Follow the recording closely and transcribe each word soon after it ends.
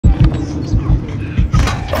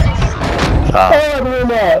Oh, I blew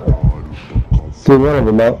him up. Blew one of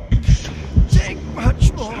them up. Take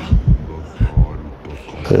much more.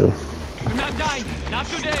 Two. I'm not dying. Not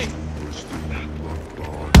today.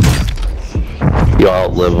 You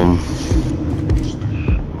outlive him.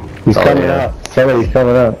 He's coming up. Somebody's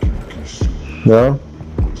coming up. No?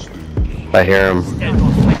 I hear him.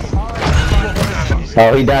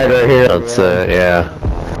 Oh, he died right here. That's yeah.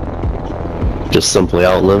 Just simply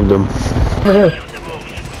outlived him.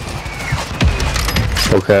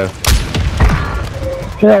 Okay.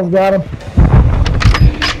 Tails got him.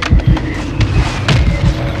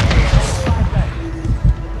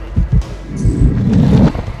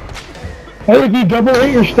 Hey, if you double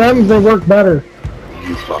hit your stems, they work better.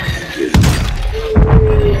 You fucking kid.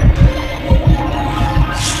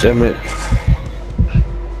 Damn it.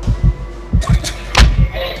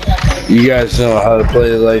 You guys know how to play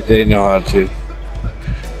it like they know how to.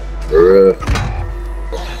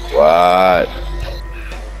 What?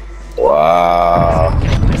 Wow.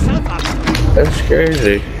 That's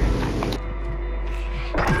crazy.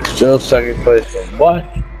 Still second place. What?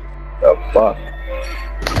 The fuck?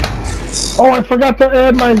 Oh, I forgot to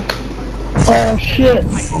add my... Oh, shit.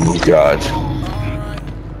 Oh, God.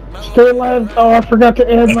 Stay alive. Oh, I forgot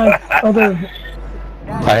to add my other...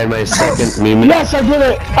 I had my second munitions. Yes, I did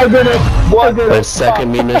it! I did it! What? My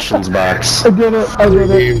second munitions box. I did it! I did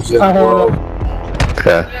it! I had it.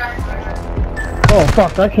 Okay. Oh,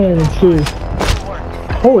 fuck, I can't even see.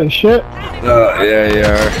 Holy shit.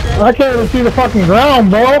 Yeah. I can't even see the fucking ground,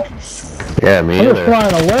 bro. Yeah, me either. I'm just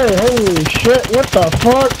flying away. Holy shit, what the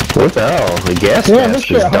fuck? What the hell? The gas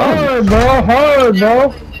mask is done. Hard, bro. Hard,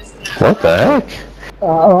 bro. What the heck? I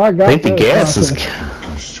got I think the gas is...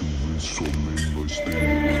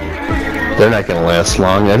 They're not gonna last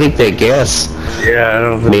long. I think that gas I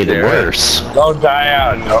don't think made it worse. Don't die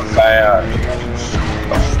out. Don't die out.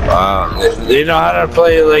 Wow. They know how to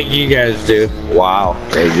play it like you guys do. Wow.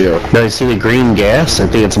 They do. Now you see the green gas? I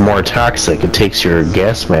think it's more toxic. It takes your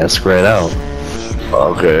gas mask right out.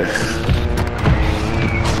 Okay.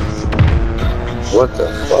 What the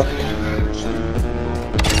fuck?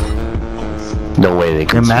 No way they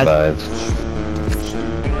can survive.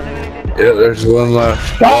 Yeah, there's one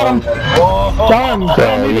left. Got him! Call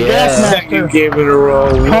me the gas master. Second game in a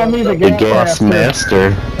row. Call me the gas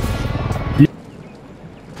master.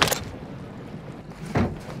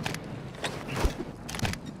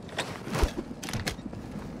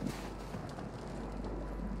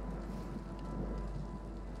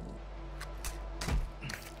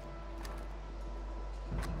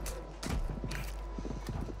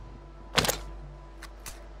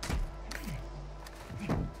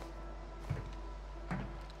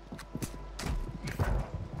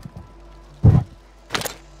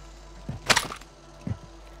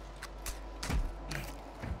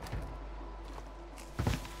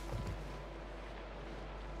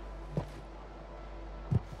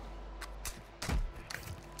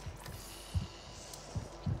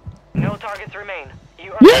 No targets remain.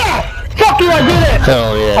 You are Fuck you, I did it!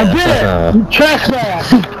 Hell yeah. I did it! Trash man!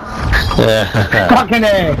 Fucking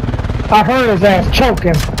A! I heard his ass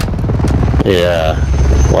choking. Yeah.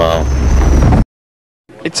 Wow.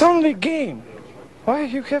 It's only a game. Why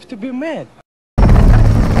you have to be mad?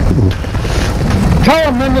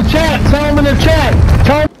 Tell him in the chat! Tell him in the chat!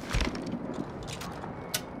 Tell him.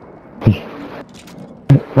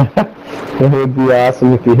 It would be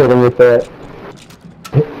awesome if you hit him with that.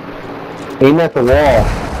 Aim at the wall.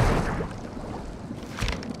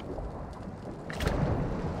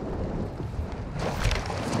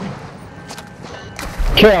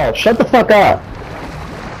 Cal, shut the fuck up.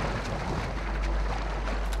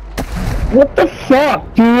 What the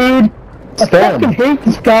fuck, dude? I fucking hate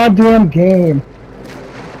this goddamn game.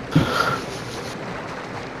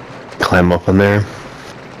 Climb up in there.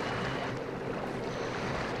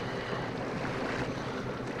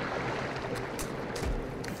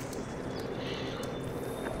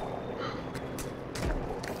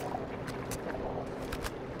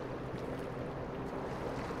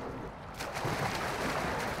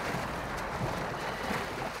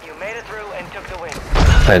 made it through and took the win.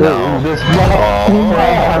 I know.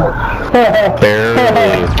 Oh,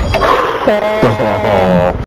 barely.